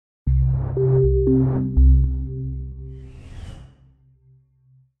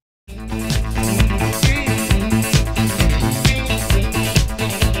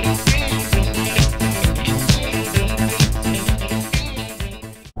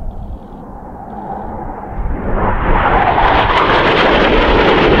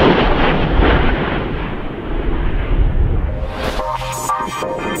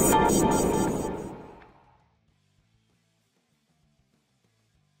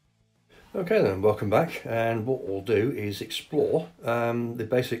Okay then, welcome back, and what we'll do is explore the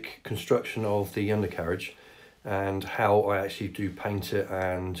basic construction of the undercarriage and how I actually do paint it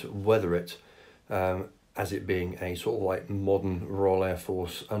and weather it, as it being a sort of like modern Royal Air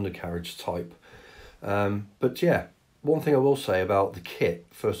Force undercarriage type. But yeah, one thing I will say about the kit,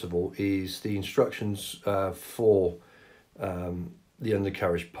 first of all, is the instructions for the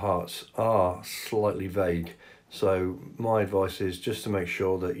undercarriage parts are slightly vague. So my advice is just to make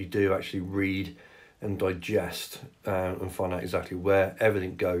sure that you do actually read and digest and find out exactly where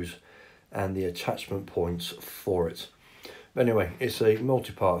everything goes and the attachment points for it. But anyway, it's a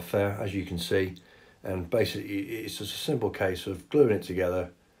multi-part affair, as you can see, and basically it's just a simple case of gluing it together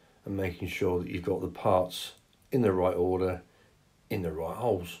and making sure that you've got the parts in the right order, in the right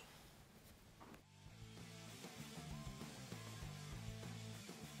holes.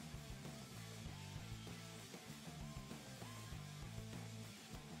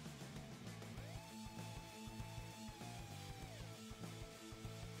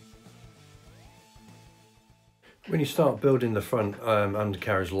 When you start building the front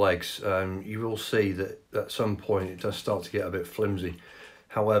undercarriage legs, you will see that at some point it does start to get a bit flimsy.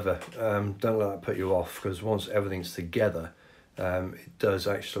 However, don't let that put you off, because once everything's together, it does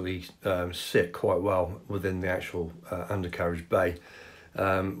actually sit quite well within the actual undercarriage bay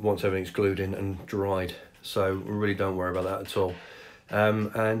once everything's glued in and dried. So really don't worry about that at all.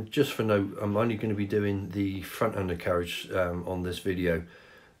 And just for note, I'm only going to be doing the front undercarriage on this video.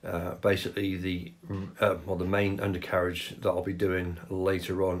 Basically the main undercarriage that I'll be doing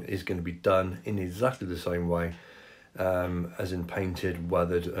later on is going to be done in exactly the same way, as in painted,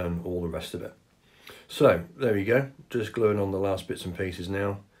 weathered and all the rest of it. So there you go, just gluing on the last bits and pieces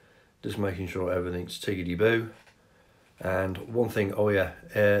now, just making sure everything's tiggity-boo. And one thing, oh yeah,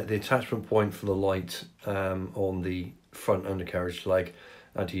 the attachment point for the light on the front undercarriage leg,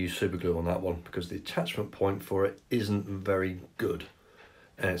 I had to use super glue on that one because the attachment point for it isn't very good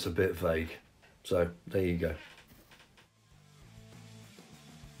and it's a bit vague. So there you go.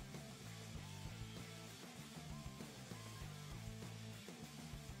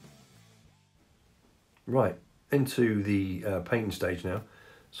 Right, into the painting stage now.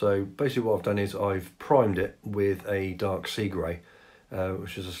 So basically what I've done is I've primed it with a dark sea grey,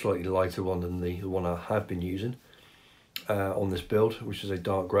 which is a slightly lighter one than the one I have been using on this build, which is a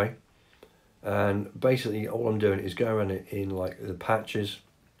dark grey. And basically all I'm doing is going around it in like the patches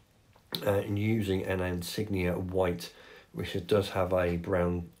and using an insignia white, which does have a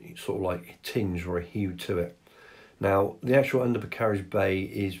brown sort of like tinge or a hue to it. Now the actual undercarriage bay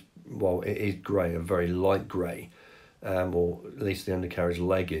is, well, it is grey, a very light grey, or at least the undercarriage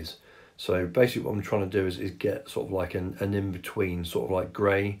leg is. So basically what I'm trying to do is get sort of like an in-between, sort of like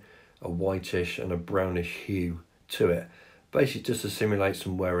grey, a whitish and a brownish hue to it. Basically just to simulate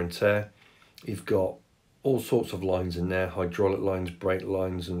some wear and tear. You've got all sorts of lines in there, hydraulic lines, brake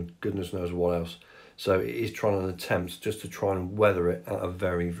lines and goodness knows what else. So it is trying an attempt just to try and weather it at a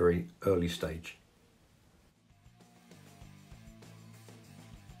very, very early stage.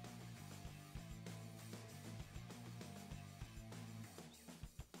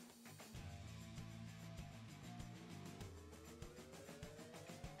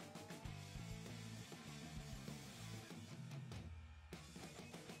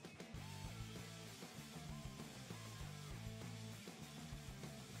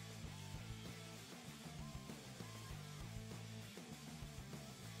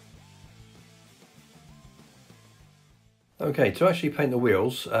 Okay, to actually paint the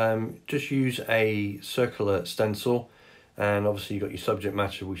wheels, just use a circular stencil, and obviously you've got your subject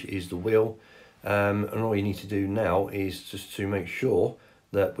matter, which is the wheel, and all you need to do now is just to make sure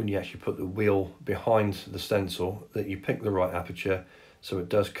that when you actually put the wheel behind the stencil that you pick the right aperture so it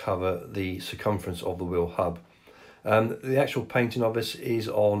does cover the circumference of the wheel hub. The actual painting of this is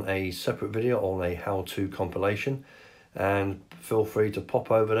on a separate video on a how-to compilation, and feel free to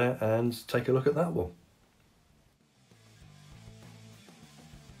pop over there and take a look at that one.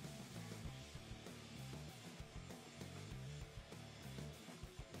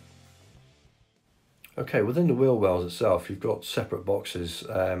 Okay, within the wheel wells itself, you've got separate boxes,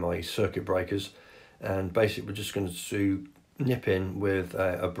 i.e. circuit breakers, and basically we're just going to nip in with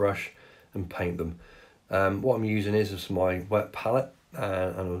a brush and paint them. What I'm using is my wet palette,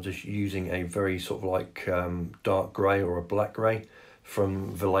 and I'm just using a very sort of like dark grey or a black grey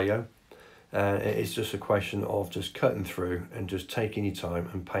from Vallejo. It's just a question of just cutting through and just taking your time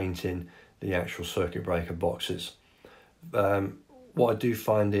and painting the actual circuit breaker boxes. What I do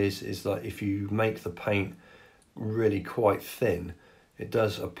find is that if you make the paint really quite thin, it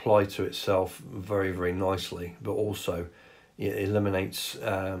does apply to itself very, very nicely, but also it eliminates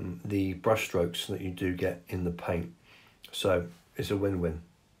the brush strokes that you do get in the paint. So it's a win-win.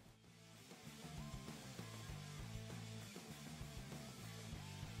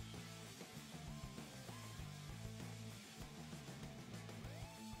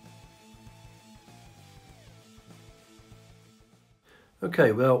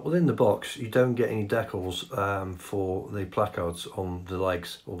 Okay, well, within the box you don't get any decals for the placards on the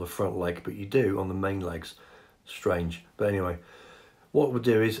legs or the front leg, but you do on the main legs. Strange, but anyway, what we'll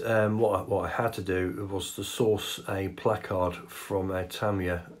do is what I had to do was to source a placard from a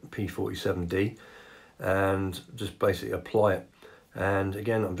Tamiya P47D and just basically apply it. And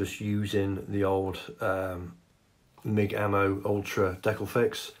again, I'm just using the old MIG Ammo Ultra decal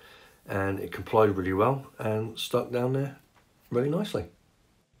fix, and it complied really well and stuck down there really nicely.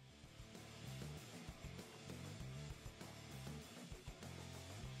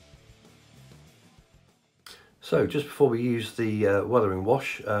 So just before we use the weathering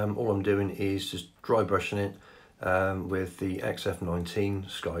wash, all I'm doing is just dry brushing it with the XF19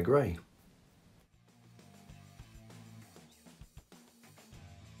 Sky Grey.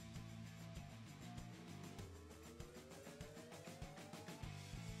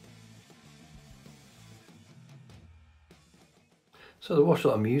 So the wash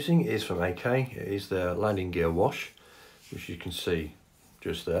that I'm using is from AK. It is the landing gear wash, which you can see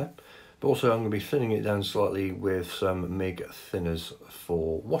just there. But also I'm going to be thinning it down slightly with some MIG thinners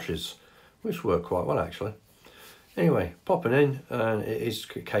for washes, which work quite well actually. Anyway, popping in, and it is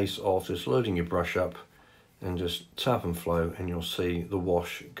a case of just loading your brush up and just tap and flow, and you'll see the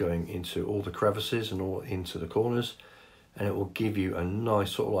wash going into all the crevices and all into the corners, and it will give you a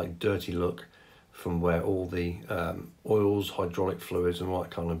nice sort of like dirty look from where all the oils, hydraulic fluids and all that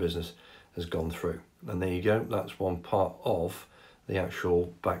kind of business has gone through. And there you go, that's one part of the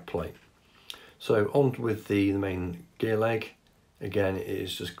actual back plate. So on with the main gear leg. Again, it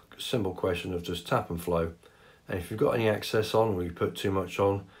is just a simple question of just tap and flow. And if you've got any excess on, or you put too much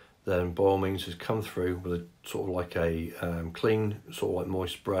on, then by all means just come through with a sort of like a clean, sort of like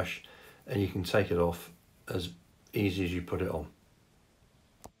moist brush, and you can take it off as easy as you put it on.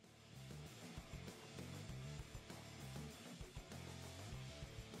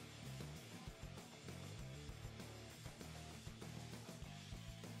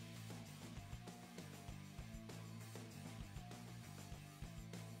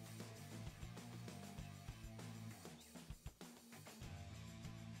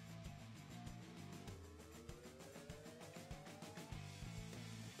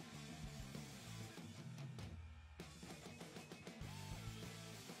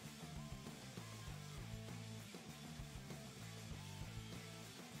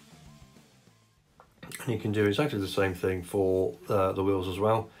 And you can do exactly the same thing for the wheels as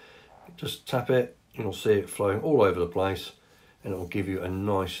well. Just tap it, you'll see it flowing all over the place, and it will give you a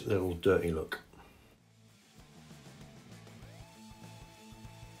nice little dirty look.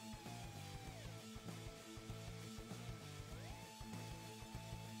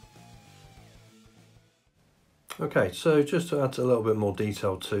 Okay, so just to add a little bit more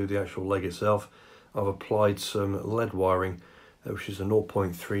detail to the actual leg itself, I've applied some lead wiring, which is a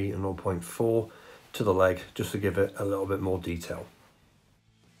 0.3 and 0.4 to the leg, just to give it a little bit more detail.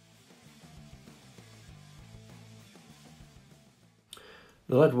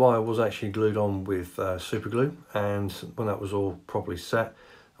 The lead wire was actually glued on with super glue, and when that was all properly set,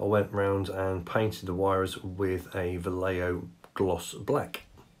 I went round and painted the wires with a Vallejo gloss black.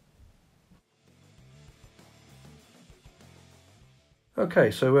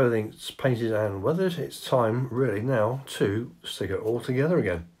 Okay, so everything's painted and weathered, it's time really now to stick it all together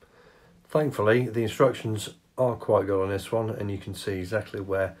again. Thankfully, the instructions are quite good on this one, and you can see exactly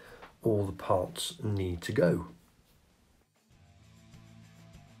where all the parts need to go.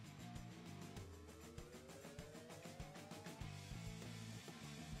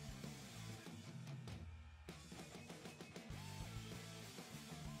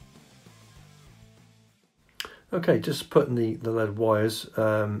 Okay, just putting the lead wires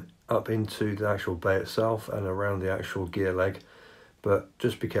up into the actual bay itself and around the actual gear leg, but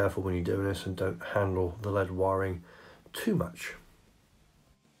just be careful when you're doing this and don't handle the lead wiring too much.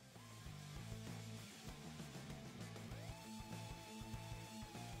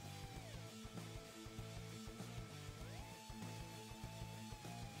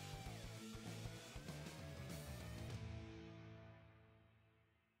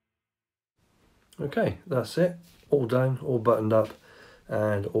 Okay, that's it, all done, all buttoned up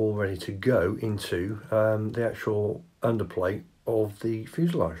and all ready to go into the actual underplate of the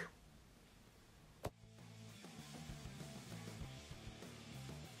fuselage.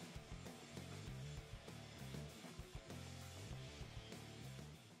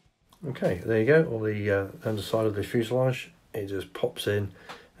 Okay, there you go, all the underside of the fuselage, it just pops in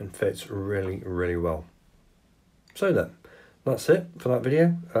and fits really, really well. So then, that's it for that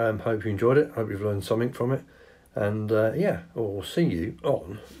video. Hope you enjoyed it, hope you've learned something from it, and yeah, we'll see you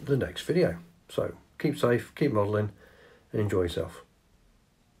on the next video. So keep safe, keep modelling, and enjoy yourself.